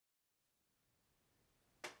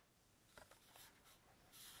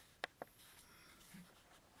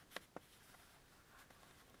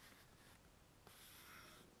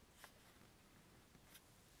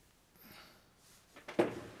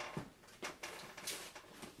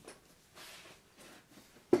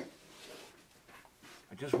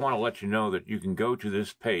just want to let you know that you can go to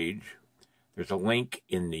this page. There's a link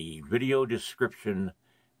in the video description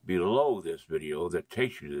below this video that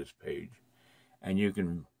takes you to this page, and you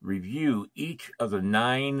can review each of the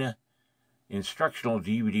 9 instructional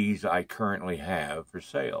DVDs I currently have for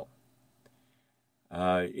sale.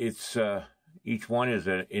 Each one is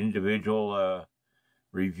an individual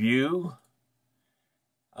review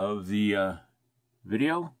of the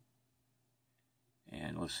video.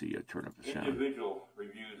 And let's see, I'll turn up the sound. Individual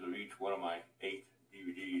reviews of each one of my 8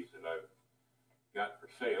 DVDs that I've got for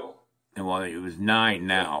sale. And well, it was 9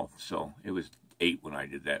 now, so it was 8 when I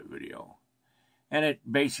did that video. And it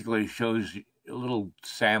basically shows a little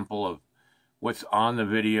sample of what's on the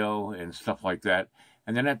video and stuff like that.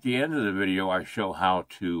 And then at the end of the video, I show how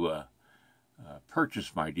to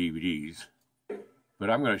purchase my DVDs. But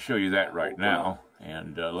I'm going to show you that right now.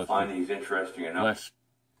 And let's find these interesting enough. Let's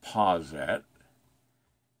pause that.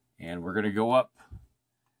 And we're going to go up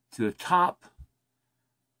to the top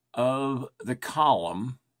of the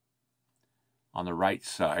column on the right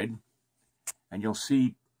side, and you'll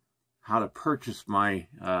see how to purchase my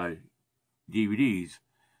DVDs.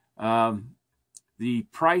 The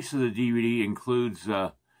price of the DVD includes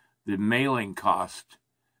the mailing cost.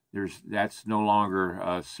 That's no longer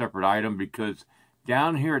a separate item, because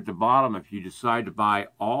down here at the bottom, if you decide to buy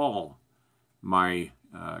all my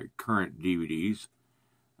current DVDs,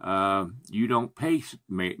 you don't pay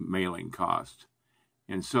mailing costs.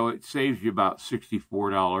 And so it saves you about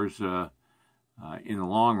 $64 in the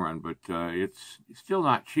long run, but it's still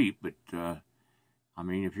not cheap. But I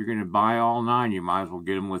mean, if you're going to buy all 9, you might as well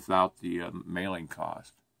get them without the mailing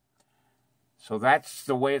cost. So that's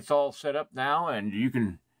the way it's all set up now, and you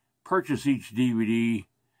can purchase each DVD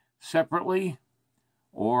separately,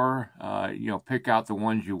 or pick out the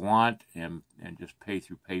ones you want and just pay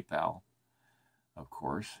through PayPal, of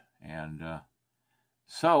course. And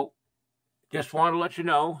so just wanted to let you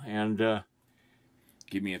know, and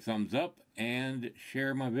give me a thumbs up and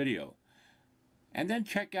share my video. And then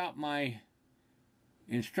check out my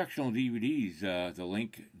instructional DVDs, the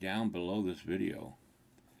link down below this video.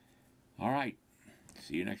 All right,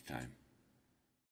 see you next time.